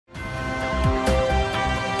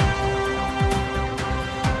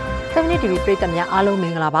Channel TV ပြည်သက်များအားလုံး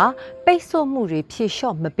မင်္ဂလာပါပိတ်ဆို့မှုတွေဖြေ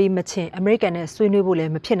လျှော့မပေးမချင်းအမေရိကန်နဲ့ဆွေးနွေးဖို့လ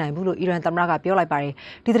ည်းမဖြစ်နိုင်ဘူးလို့အီရန်သမ္မတကပြောလိုက်ပါ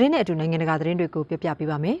တယ်ဒီသတင်းနဲ့အတူနိုင်ငံတကာသတင်းတွေကိုပြပြပေး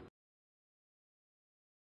ပါ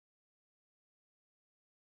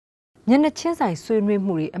မယ်ညနေချင်းဆိုင်ဆွေးနွေး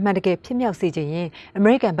မှုတွေအမှန်တကယ်ဖြစ်မြောက်စေခြင်းရင်အမေ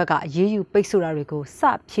ရိကန်ဘက်ကအရေးယူပိတ်ဆို့တာတွေကိုစ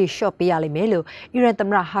ဖြေလျှော့ပေးရလိမ့်မယ်လို့အီရန်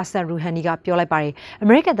သမ္မတဟာဆန်ရူဟန်နီကပြောလိုက်ပါတယ်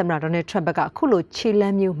အမေရိကန်သမ္မတဒေါ်နယ်ထရန့်ဘက်ကအခုလိုခြေလှ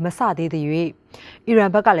မ်းမျိုးမစသေးသေး၍အီ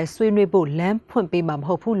ရန်ဘက်ကလည်းဆွေးနွေးဖို့လမ်းဖွင့်ပေးမှာ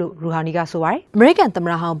မဟုတ်ဘူးလို့ရူဟာနီကဆိုပါတယ်အမေရိကန်သမ္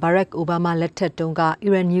မတဟောင်းဘာရက်အိုဘားမားလက်ထက်တုန်းကအီ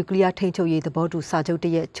ရန်နျူကလ িয়ার ထိန်းချုပ်ရေးသဘောတူစာချုပ်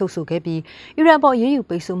တရက်ချုပ်ဆိုခဲ့ပြီးအီရန်ပေါ်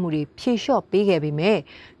ရေးယူပိတ်ဆို့မှုတွေဖြေလျှော့ပေးခဲ့ပေ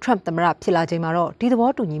မဲ့ထရန့်သမ္မတဖြစ်လာချိန်မှာတော့ဒီသ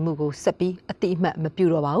ဘောတူညီမှုကိုဆက်ပြီးအတိအမှတ်မပြု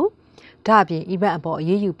တော့ပါဘူးဒါအပြင်အီရန်အပေါ်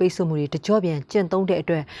အရေးယူပိတ်ဆို့မှုတွေတကြော့ပြန်ကျင့်သုံးတဲ့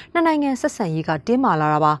အတွက်နှစ်နိုင်ငံဆက်ဆံရေးကတ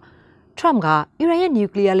င်းမာလာတာပါထရန့်ကအီရန်ရဲ့နျူ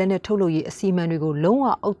ကလ িয়ার လက်နက်ထုတ်လုပ်ရေးအစီအမံတွေကိုလုံးဝ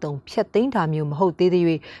အုပ်တုံဖျက်သိမ်းတာမျိုးမဟုတ်သေးသေး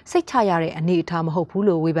၍စိတ်ချရတဲ့အနေအထားမဟုတ်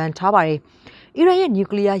ဘူးလို့ဝေဖန်ထားပါတယ်အီရန်ရဲ့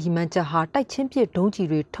နျူကလ িয়ার ရည်မှန်းချက်ဟာတိုက်ချင်း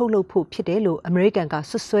ပစ်ဒုံးကျည်တွေထုတ်လုပ်ဖို့ဖြစ်တယ်လို့အမေရိကန်က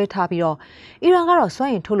ဆွဆွဲထားပြီးတော့အီရန်ကတော့စွ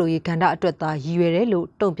မ်းအင်ထုတ်လုပ်ရေးကဏ္ဍအတွက်သာရည်ရွယ်တယ်လို့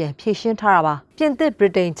တုံ့ပြန်ဖြေရှင်းထားတာပါပြင်သစ်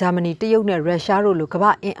ဗြိတိန်ဂျာမနီတရုတ်နဲ့ရုရှားတို့လို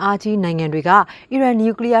ကမ္ဘာအင်အားကြီးနိုင်ငံတွေကအီ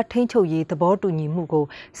ရန်နျူကလ িয়ার ထိန်းချုပ်ရေးသဘောတူညီမှု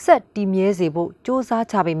ကိုဆက်တည်မြဲစေဖို့စ조사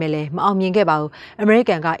ကြပေမဲ့လည်းမအောင်မြင်ခဲ့ပါဘူးအမေရိ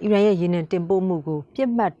ကန်ကအီရန်ရဲ့ရင်းနှီးတင်ပို့မှု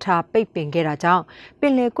ကိုပြစ်မှတ်ထားပိတ်ပင်ခဲ့တာကြောင့်ပ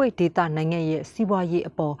င်လယ်ကွေ့ဒေသနိုင်ငံရဲ့စီးပွားရေး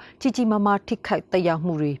အပေါ်ကြီးကြီးမားမားထိခိုက်သက်ရောက်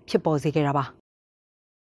မှုတွေဖြစ်ပေါ်စေ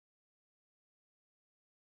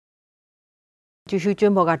ခဲ့တာပါကျူရှူကျွ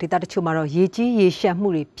န်းပေါ်ကဒေသတချို့မှာတော့ရေကြီးရေရှမ်းမှု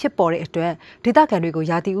တွေဖြစ်ပေါ်တဲ့အတွက်ဒေသခံတွေကို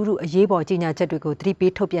ရာသီဥတုအရေးပေါ်ကြီးညာချက်တွေကိုသတိ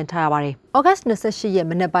ပေးထုတ်ပြန်ထားရပါတယ်။ဩဂတ်စ်28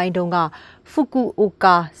ရက်မနက်ပိုင်းတုန်းကဖူကူအို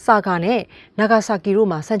ကာဆာဂါ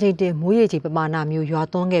နဲ့နာဂါဆာကီတို့မှာစံချိန်တင်မိုးရေချိန်ပမာဏမျိုး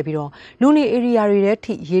ရွာသွန်းခဲ့ပြီးတော့လူနေဧရိယာ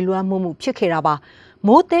တွေထဲထိရေလွှမ်းမှုဖြစ်ခဲ့တာပါ။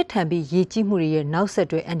မိုးသေးထန်ပြီးရေကြီးမှုတွေရဲ့နောက်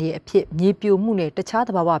ဆက်တွဲအန္တရာယ်အဖြစ်မြေပြိုမှုနဲ့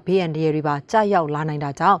တခြားသဘာဝဘေးအန္တရာယ်တွေပါကြာရောက်လာနိုင်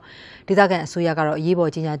တာကြောင့်ဒေသခံအစိုးရကတော့အ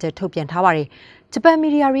ရေးပေါ်ကြီးညာချက်ထုတ်ပြန်ထားပါတယ်။ဂျ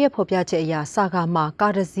ပန်မီဒီယာတွေရဲ့ဖော်ပြချက်အရဆာဂါမှာ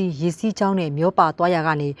ကားတစ်စီးရေစီးကြောင်းနဲ့မျောပါသွားရက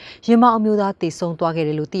နေရင်မောင်အမျိုးသားတေဆုံးသွားခဲ့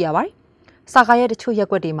တယ်လို့သိရပါတယ်။ဆာဂါရဲ့တချို့ရ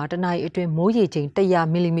က်ွက်တွေမှာတနအီအတွင်းမိုးရေချိန်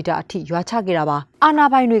100မီလီမီတာအထိရွာချခဲ့တာပါ။အာနာ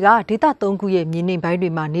ပိုင်တွေကဒေသ3ခုရဲ့မြေနိမ့်ပိုင်းတွေ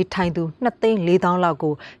မှာနေထိုင်သူ2,400,000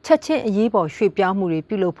လောက်ကိုချက်ချင်းအရေးပေါ်ရွှေ့ပြောင်းမှု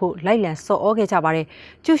တွေပြုလုပ်ဖို့လိုက်လံဆော်ဩခဲ့ကြပါတယ်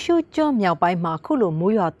။ကျူရှူကျွန်းမြောက်ပိုင်းမှာခုလို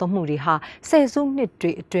မိုးရွာသွန်းမှုတွေဟာ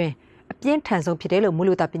ဆယ်စုနှစ်တွေအတွင်းအပြင်းထန်ဆုံးဖြစ်တယ်လို့မိုး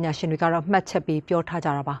လေဝသပညာရှင်တွေကတော့မှတ်ချက်ပေးပြော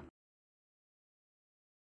ထားကြတာပါ။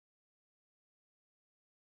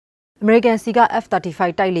အမေရိကန်စီက F-35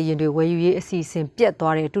 တိုက်လေယာဉ်တွေဝယ်ယူရေးအစီအ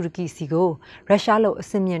စဉ်ပြတ်သွားတဲ့တူရကီစီကိုရုရှားလိုအ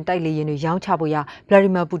ဆင့်မြင့်တိုက်လေယာဉ်တွေရောင်းချဖို့ဗလာဒီ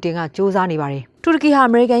မာပူတင်ကစ조사နေပါတယ်။တူ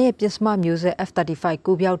ရကီဟာအမေရိကန်ရဲ့ပစ္စမမျိုးဆက် F-35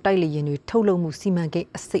 ကိုပြောက်တိုက်လေယာဉ်တွေထုတ်လုပ်မှုစီမံကိ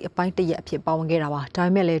န်းအစိတ်အပိုင်းတစ်ရပ်အဖြစ်ပါဝင်ခဲ့တာပါ။ဒါပေ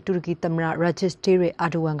မဲ့လည်းတူရကီသမ္မတရက်ဂျစ်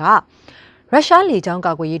တေးရီအာဒိုဝမ်ကရုရှားလေကြော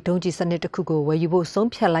င်းကာကွယ်ရေးဒုံးကျည်စနစ်တစ်ခုကို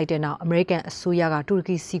ဝယ်ယူဖို့ဆုံးဖြတ်လိုက်တဲ့နောက်အမေရိကန်အစိုးရကတူရ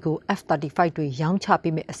ကီစီကို F-35 တွေရော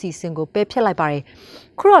င်းချပေးမယ့်အစီအစဉ်ကိုပယ်ဖျက်လိုက်ပါတယ်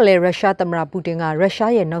။ခုတော့လေရုရှားသမ္မတပူတင်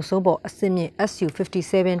ကရုရှားရဲ့နောက်ဆုံးပေါ်အဆင့်မြင့်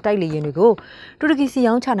Su-57 တိုက်လေယာဉ်တွေကိုတူရကီစီ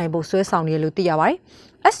ရောင်းချနိုင်ဖို့ဆွဲဆောင်နေတယ်လို့သိရပါတယ်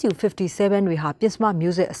။ Su-57 တွေဟာပစ္စမ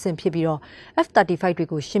မျိုးဆက်အဆင့်ဖြစ်ပြီးတော့ F-35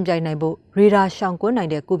 တွေကိုရှင်းပြနိုင်ဖို့ရေဒါရှောင်ကွင်းနိုင်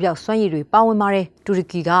တဲ့ကိုပြောက်စွမ်းရည်တွေပါဝင်ပါတယ်။တူ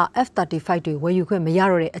ရကီက F-35 တွေဝယ်ယူခွင့်မ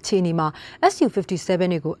ရတော့တဲ့အခြေအနေမှာ Su-57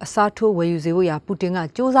 တွေကိုအစားထိုးဝယ်ယူစေဖို့ပူတင်ကစ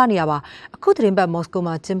조사နေတာပါ။အခုသတင်းပတ်မော်စ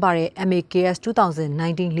ကိုမှာကျင်းပတဲ့ MAKS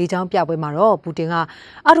 2019လေကြောင်းပြပွဲမှာတော့ပူတင်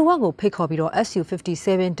ကအာဒိုဝမ်ကိုဖိတ်ခေါ်ပြီးတော့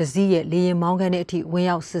Su-57 တစည်းရဲ့လေယာဉ်မောင်းခန်းထဲအထိဝင်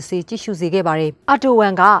ရောက်စစ်ဆေးကြည့်ရှုစေခဲ့ပါတယ်။အာဒိုဝ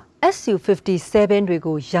မ်ကSu-57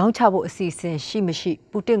 တွေကိုရောင်းချဖို့အစီအစဉ်ရှိမရှိ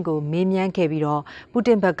ပူတင်ကိုမေးမြန်းခဲ့ပြီးတော့ပူတ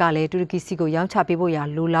င်ဘက်ကလည်းတူရကီစီကိုရောင်းချ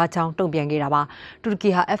ပေးဖို့လိုလားကြောင်းတုံ့ပြန်ခဲ့တာပါတူရကီ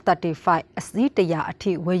ဟာ F-35 အစီး100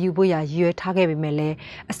အထိဝယ်ယူဖို့ရည်ရွယ်ထားခဲ့ပေမဲ့လည်း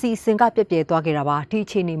အစီအစဉ်ကပြည့်ပြည့်သွားခဲ့တာပါဒီအ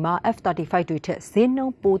ခြေအနေမှာ F-35 တွေထက်ဈေးနှု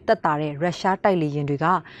န်းပိုသက်သာတဲ့ရုရှားတိုက်လေယာဉ်တွေ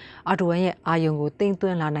ကအာဒိုဝမ်ရဲ့အာရုံကို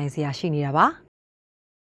တင်သွင်းလာနိုင်စရာ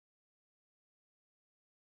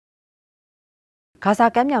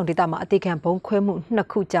ရှိနေတာပါဂါဇာကမ်းမြောင်ဒေသမှာအသေးခံဘုံခွဲမှု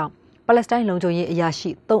2ခုကြောင့်ပါလက်စတိုင်းလုံခြုံရေးအရာရှိ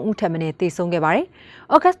3ဦးထပ်မံတေဆုံးခဲ့ပါတယ်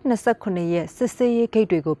။ဩဂတ်29ရက်စစ်ဆေးရေးဂိတ်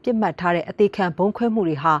တွေကိုပြစ်မှတ်ထားတဲ့အသေးခံဘုံခွဲ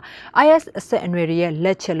မှုတွေဟာ IS အဆက်အနွယ်တွေရဲ့လ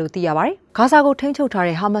က်ချက်လို့သိရပါတယ်။ဂါဇာကိုထိန်းချုပ်ထား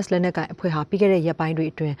တဲ့ဟာမတ်စ်လက်နက်ကိုင်အဖွဲ့ဟာပြီးခဲ့တဲ့ရက်ပိုင်းတွေ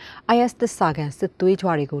အတွင်း IS သစ္စာခံစစ်သွေး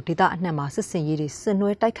ကြွတွေကိုဒေသအနှံ့မှာစစ်စင်ရေးတွေ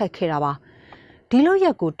ဆင်နွှဲတိုက်ခိုက်ခဲ့တာပါ။ဒီလိုရ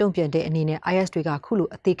က်ကိုတုံ့ပြန်တဲ့အနေနဲ့ IS တွေကခု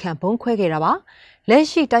လိုအသေးခံဘုံခွဲခဲ့တာပါ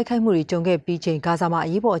လက်ရှိတိုက်ခိုက်မှုတွေကြုံခဲ့ပြီးချိန်ဂါဇာမှာအ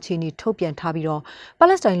ရေးပေါ်အခြေအနေထုတ်ပြန်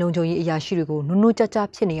ထားပြီးတော့ပါလက်စတိုင်းလုံခြုံရေးအရာရှိတွေကိုနုံနုကြကြ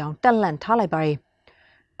ဖြစ်နေအောင်တက်လန့်ထားလိုက်ပါ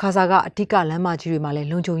တယ်ဂါဇာကအဓိကလမ်းမကြီးတွေမှာလ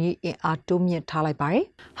ည်းလုံခြုံရေးအင်အားတိုးမြင့်ထားလိုက်ပါ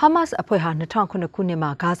တယ်ဟာမတ်စ်အဖွဲ့ဟာ2009ခုနှစ်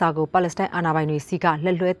မှာဂါဇာကိုပါလက်စတိုင်းအာဏာပိုင်တွေစီကလ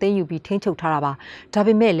က်လွှဲသိမ်းယူပြီးထိန်းချုပ်ထားတာပါဒါ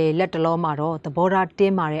ပေမဲ့လည်းလက်တလောမှာတော့သဘောထား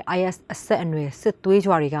တင်းမာတဲ့ IS အဆက်အနွယ်စစ်သွေး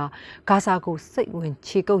ကြွတွေကဂါဇာကိုစိတ်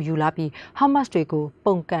ဝင်ခြေကုပ်ယူလာပြီးဟာမတ်စ်တွေ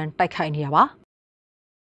ကိုပုံကန်တိုက်ခိုက်နေတာပါ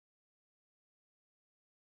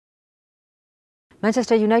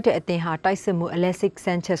Manchester United အသင်းဟာတိုက်စစ်မှု Alexis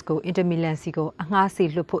Sanchez ကို Inter Milan စီကိုအငှားစီ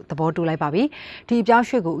လွှတ်ဖို့သဘောတူလိုက်ပါပြီ။ဒီအပြောင်း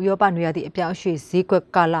ရွှေ့ကိုဥရောပနွေရာသီအပြောင်းရွှေ့ဈေးကွက်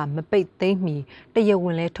ကာလမပိတ်သိမ်းမီတရားဝ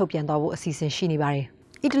င်လဲထုတ်ပြန်သွားဖို့အစီအစဉ်ရှိနေပါတယ်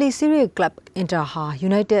။ Italy Serie Club Inter ဟာ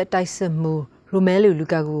United တိုက်စစ်မှုRomelu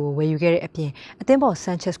Lukaku ကိုဝယ်ယူခဲ့တဲ့အပြင်အသင်းပေါ်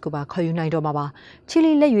Sanchez ကိုပါခေါ်ယူနိုင်တော့မှာပါ။ချီ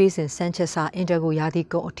လီလက်ရွေးစင် Sanchez ဟာ Inter ကိုယာတီ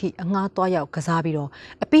ကုန်အထိအငှားသွားရောက်ကစားပြီးတော့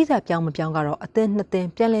အပိသက်ပြောင်းမပြောင်းကတော့အသင်းနှစ်သင်း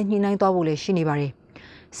ပြန်လည်ညှိနှိုင်းသွားဖို့လည်းရှိနေပါတယ်။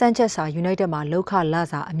 Sanchez ဟာ United မှာလောက်ခလ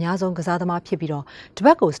စာအများဆုံးကစားသမားဖြစ်ပြီးတော့တပ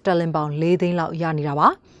တ်ကို Sterling ပေါင်4 သိန်းလောက်ရနေတာပါ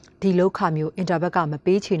။ဒီလောက်ခမျိုး Inter ဘက်ကမ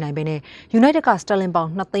ပေးချေနိုင်ဘဲနဲ့ United က Sterling ပေါင်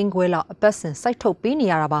2 သိန်းခွဲလောက်အပတ်စဉ်စိုက်ထုတ်ပေးနေ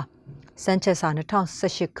ရတာပါ။ Sanchez ဟာ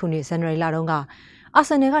2018ခုနှစ်ဇန်နဝါရီလတုန်းကအာဆ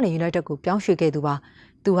င်နယ်ကနေ United ကိုပြောင်းရွှေ့ခဲ့သူပါ။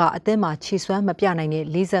သူဟာအသင်းမှာခြေစွမ်းမပြနိုင်တဲ့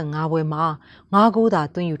45ပွဲမှာ9ဂိုးသာ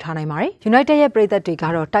သွင်းယူထားနိုင်ပါတယ်။ United ရဲ့ပရိသတ်တွေက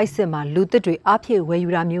တော့တိုက်စစ်မှာလူသစ်တွေအားဖြည့်ဝယ်ယူ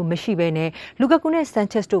တာမျိုးမရှိဘဲနဲ့လူကာကူနဲ့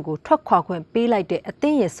Sanchez တို့ကိုထွက်ခွာခွင့်ပေးလိုက်တဲ့အသ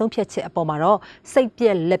င်းရဲ့ဆုံးဖြတ်ချက်အပေါ်မှာတော့စိတ်ပြ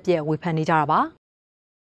က်လက်ပြက်ဝေဖန်နေကြတာပါ။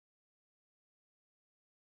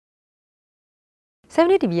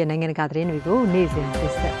 7 TV ရဲ့နိုင်ငံတကာသတင်းတွေကိုနေ့စဉ်တ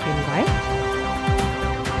င်ဆက်ပေးနေပါတယ်